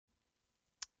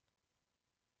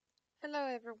Hello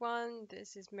everyone,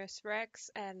 this is Miss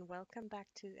Rex and welcome back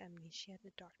to Amnesia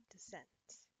the Dark Descent.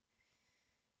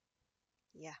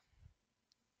 Yeah,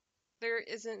 there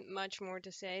isn't much more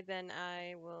to say than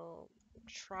I will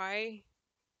try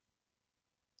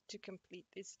to complete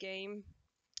this game.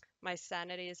 My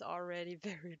sanity is already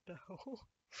very low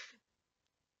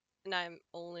and I'm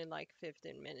only like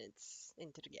 15 minutes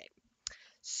into the game.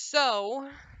 So,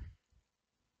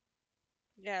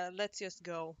 yeah, let's just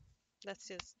go. Let's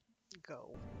just go.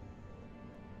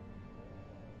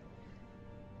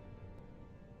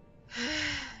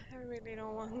 I really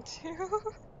don't want to.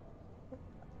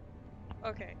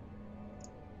 Okay.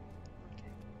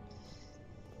 Okay.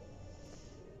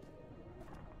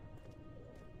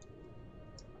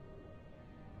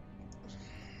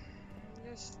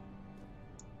 Just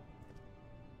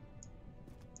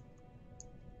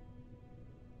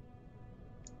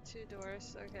 2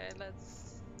 doors. Okay, let's.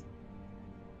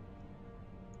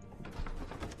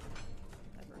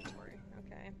 Laboratory.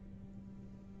 Okay.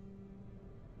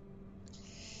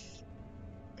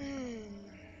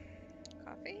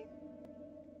 Coffee?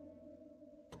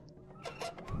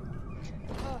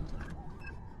 Oh,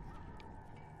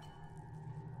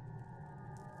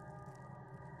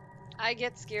 I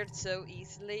get scared so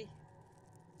easily.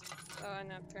 Oh,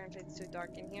 and apparently it's too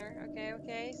dark in here. Okay,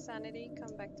 okay. Sanity,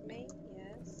 come back to me.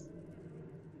 Yes.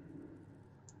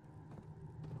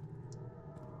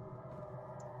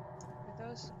 Are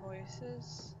those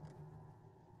voices?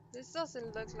 This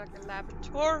doesn't look like a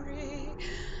laboratory.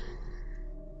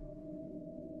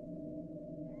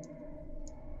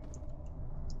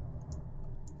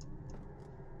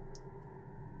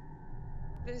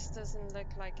 This doesn't look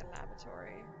like a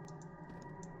laboratory.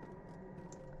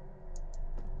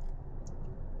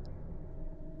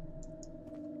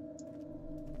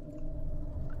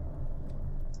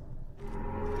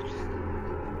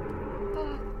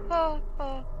 Oh, oh,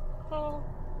 oh, oh.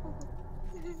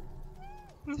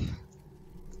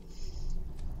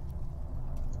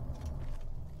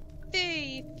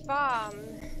 Fy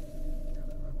fan.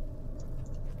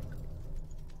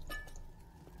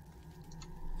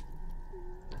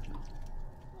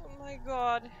 Oh my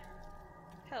god.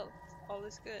 Health, all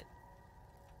is good.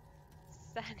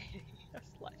 Sanity, a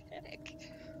slight headache.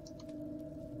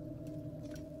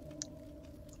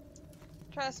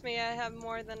 Trust me, I have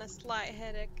more than a slight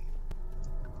headache.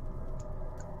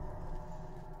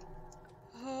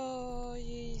 Oh,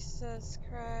 Jesus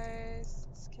Christ.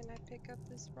 Can I pick up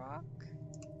this rock?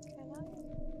 Can I?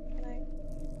 Can I?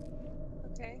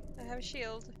 Okay, I have a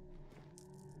shield.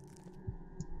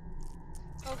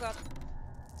 Oh god.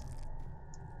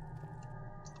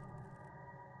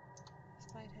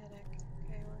 Slight headache.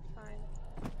 Okay, we're fine.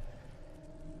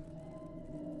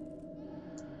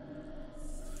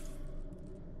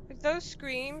 With those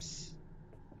screams.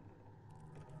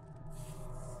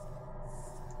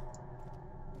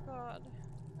 Oh god.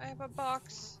 I have a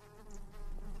box.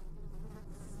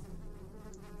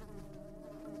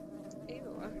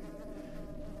 Ew.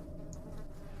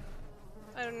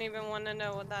 I don't even want to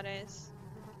know what that is.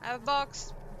 I have a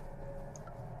box.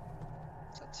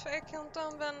 Så att jag kan inte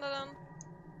använda den.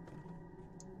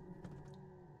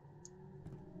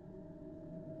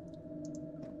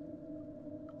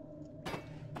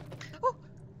 Oh!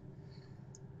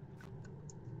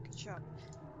 Good job.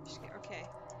 Okay.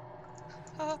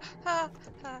 Ha ha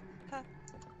ha ha.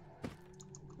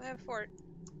 I have fort.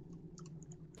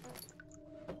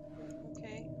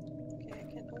 Okay. Okay, I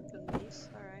can open these.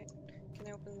 Alright. Can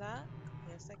I open that?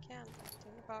 Yes, I can.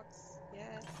 Open the box.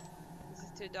 Yes. Is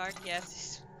this too dark? Yes,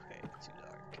 it's way too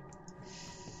dark.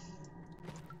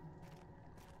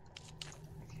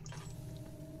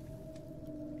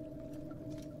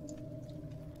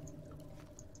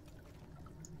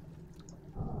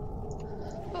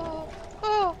 Oh!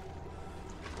 Oh!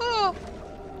 Oh!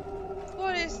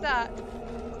 What is that?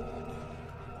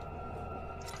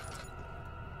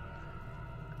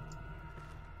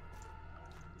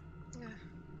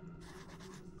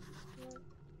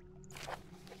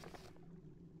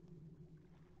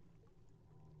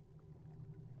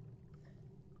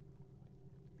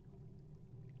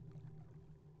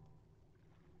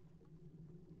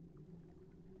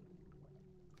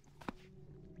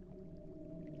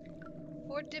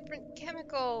 Four different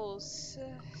chemicals.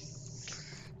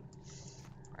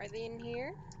 Are they in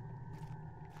here?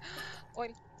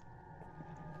 Oil.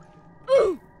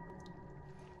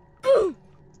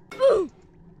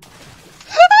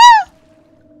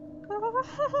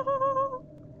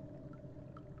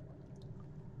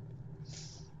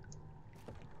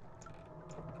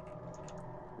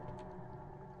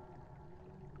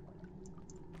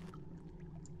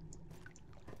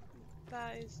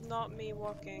 That is not me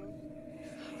walking.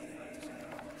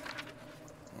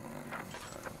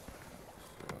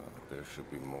 There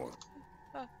should be more.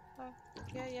 Oh, oh.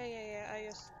 Yeah. I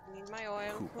just need my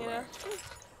oil, you know? Cooperite.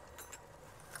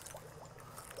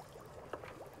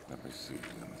 Let me see.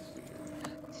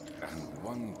 And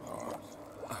one part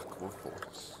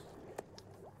Aquafortis.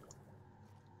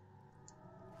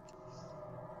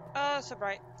 Oh, so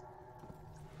bright.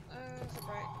 Oh, so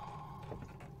bright.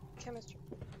 Chemistry.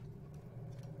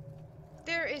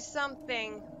 There is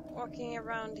something walking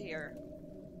around here.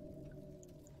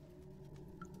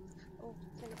 Oh,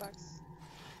 tinderbox.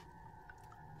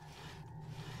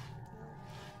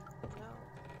 No.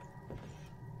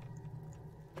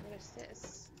 What is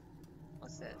this?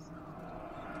 What's this?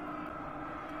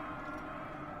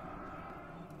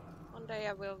 One day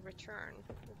I will return,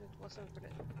 if it wasn't for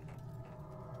it.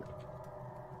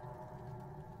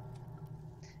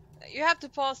 You have to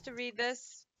pause to read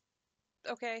this.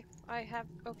 Okay, I have.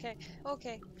 Okay.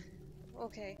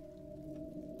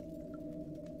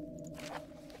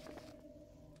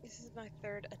 This is my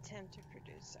third attempt to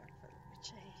produce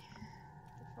aquafortis.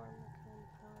 The former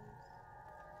compounds.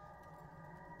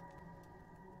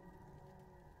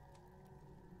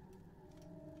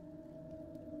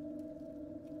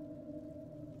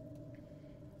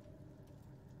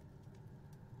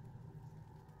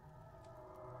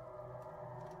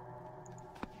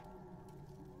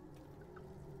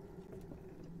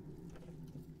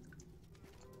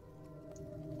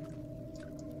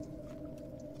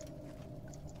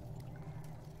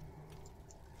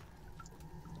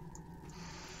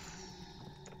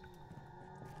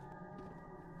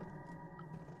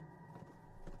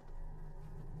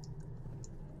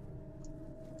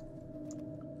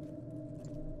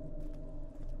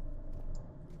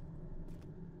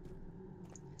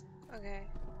 Okay,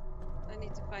 I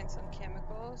need to find some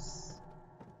chemicals.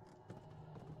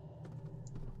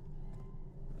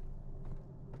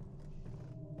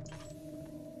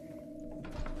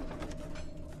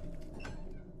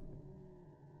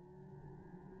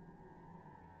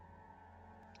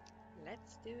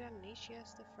 Let's do Amnesia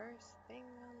as the first thing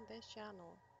on this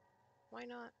channel. Why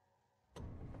not?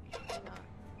 Why not?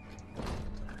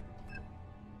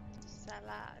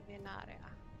 Sala Venaria.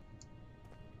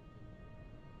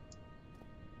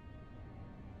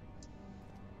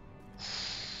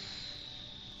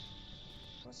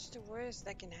 What's the worst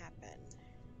that can happen?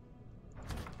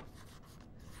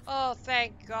 Oh,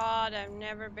 thank God, I've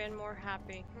never been more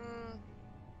happy.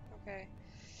 Okay.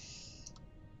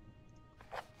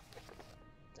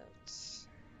 Notes.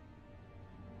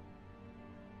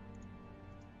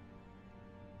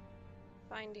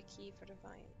 Find a key for the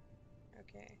vine.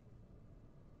 Okay.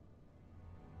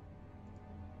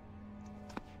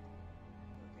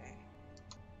 Okay.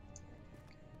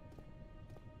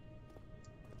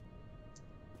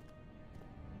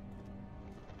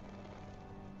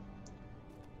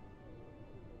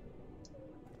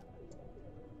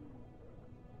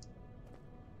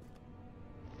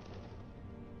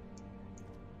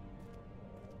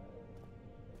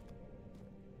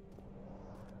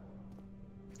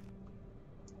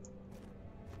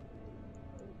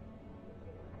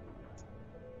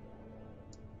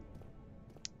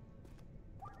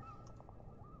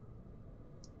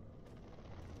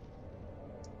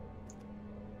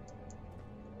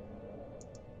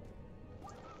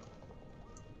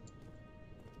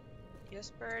 Yes,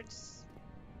 birds.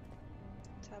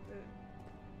 Taboo.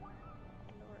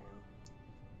 Lorium.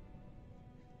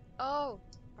 Oh!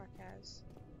 Archives.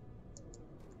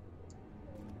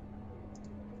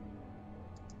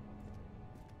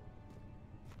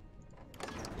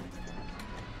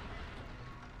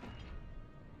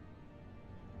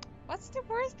 What's the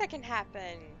worst that can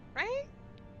happen? Right?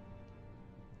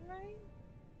 Right?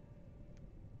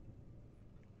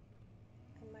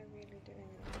 Am I really doing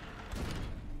it?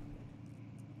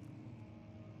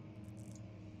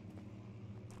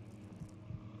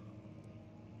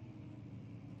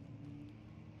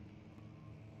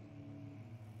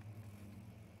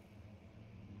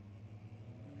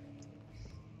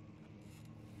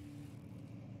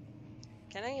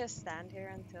 Can I just stand here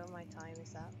until my time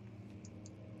is up?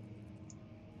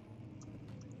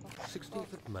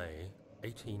 16th of May,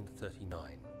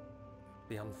 1839.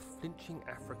 The unflinching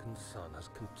African sun has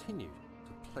continued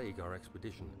to plague our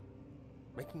expedition,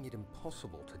 making it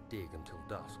impossible to dig until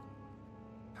dusk.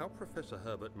 How Professor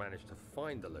Herbert managed to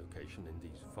find the location in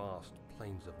these vast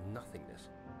plains of nothingness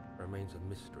remains a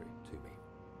mystery to me.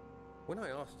 When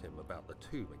I asked him about the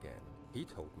tomb again, he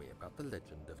told me about the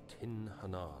legend of Tin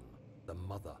Hanan, the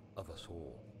mother of us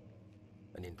all.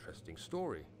 An interesting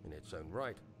story in its own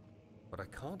right, but I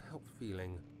can't help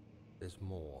feeling there's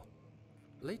more.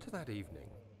 Later that evening,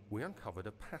 we uncovered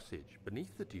a passage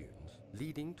beneath the dunes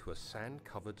leading to a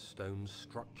sand-covered stone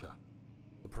structure.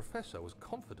 The professor was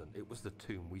confident it was the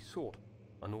tomb we sought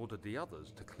and ordered the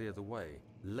others to clear the way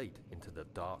late into the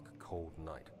dark, cold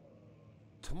night.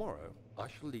 Tomorrow, I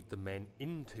shall lead the men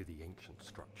into the ancient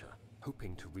structure,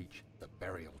 hoping to reach the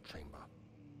burial chamber.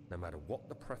 No matter what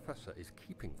the professor is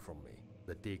keeping from me,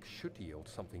 the dig should yield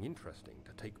something interesting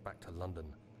to take back to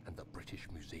London and the British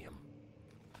Museum.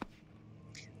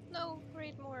 No,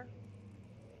 read more.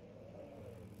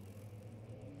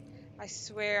 I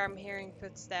swear I'm hearing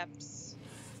footsteps.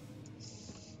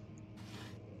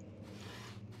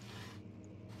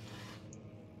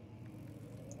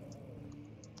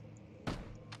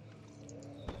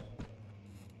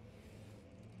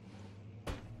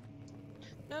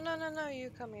 No, no, no, no, you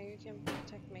come here, you can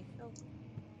protect me. No.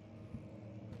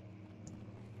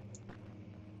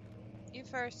 You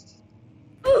first.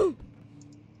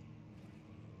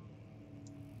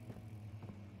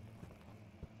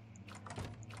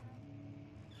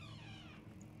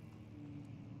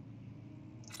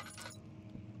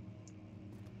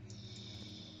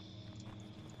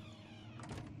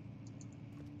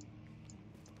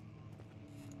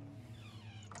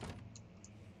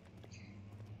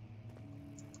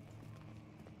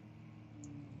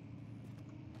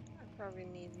 I probably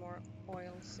need more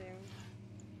oil soon.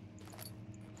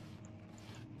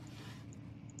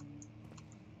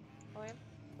 Oil?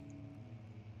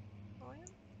 Oil?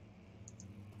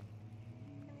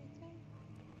 Anything?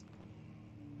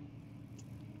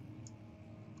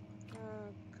 Oh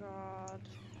god.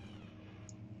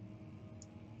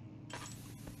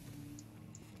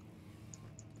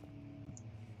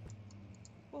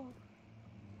 Oh.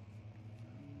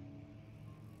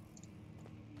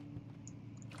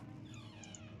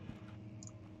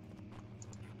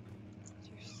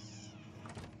 You're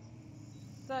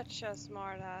such a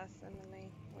smart ass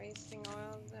enemy. Wasting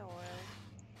oil, the oil.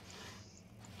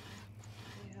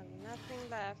 You have nothing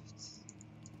left.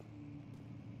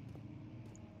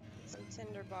 Some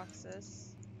tinder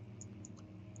boxes.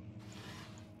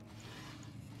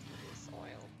 This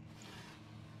oil.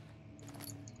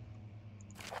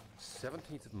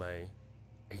 17th of May,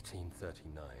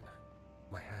 1839.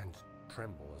 My hands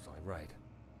tremble as I write.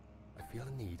 I feel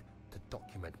a need to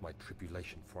document my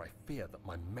tribulation, for I fear that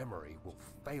my memory will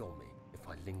fail me if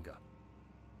I linger.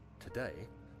 Today,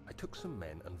 I took some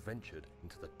men and ventured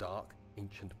into the dark,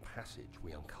 ancient passage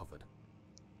we uncovered.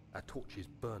 Our torches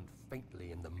burned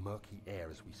faintly in the murky air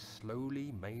as we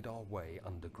slowly made our way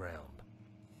underground.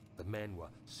 The men were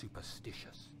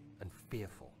superstitious and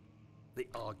fearful. They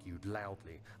argued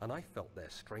loudly, and I felt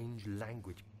their strange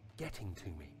language getting to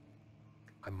me.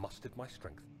 I mustered my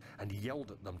strength and yelled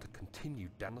at them to continue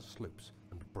down the slopes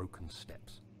and broken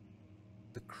steps.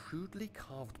 The crudely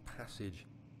carved passage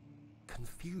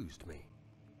confused me.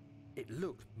 It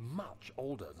looked much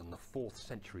older than the 4th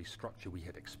century structure we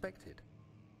had expected.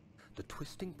 The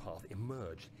twisting path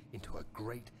emerged into a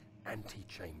great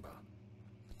antechamber.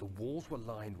 The walls were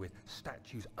lined with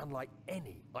statues unlike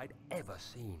any I'd ever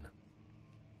seen.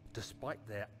 Despite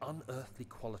their unearthly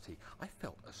quality, I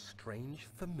felt a strange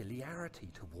familiarity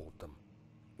toward them,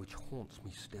 which haunts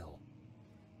me still.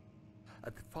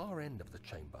 At the far end of the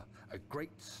chamber, a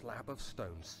great slab of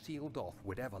stone sealed off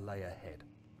whatever lay ahead.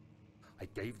 I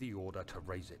gave the order to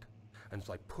raise it, and as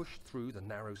I pushed through the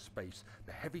narrow space,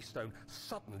 the heavy stone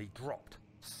suddenly dropped,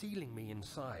 sealing me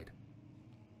inside.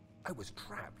 I was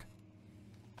trapped.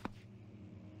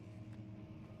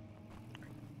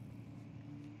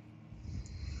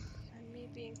 And me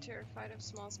being terrified of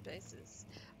small spaces.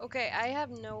 Okay, I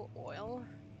have no oil.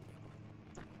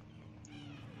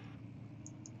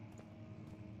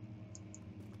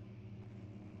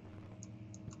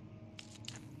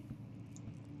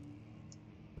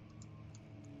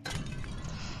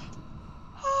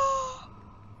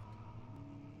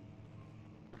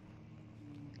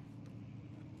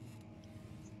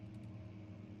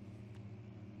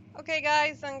 Okay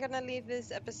guys, I'm gonna leave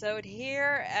this episode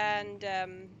here, and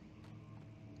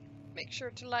make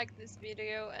sure to like this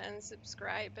video and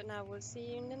subscribe, and I will see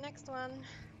you in the next one.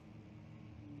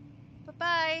 Bye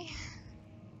bye!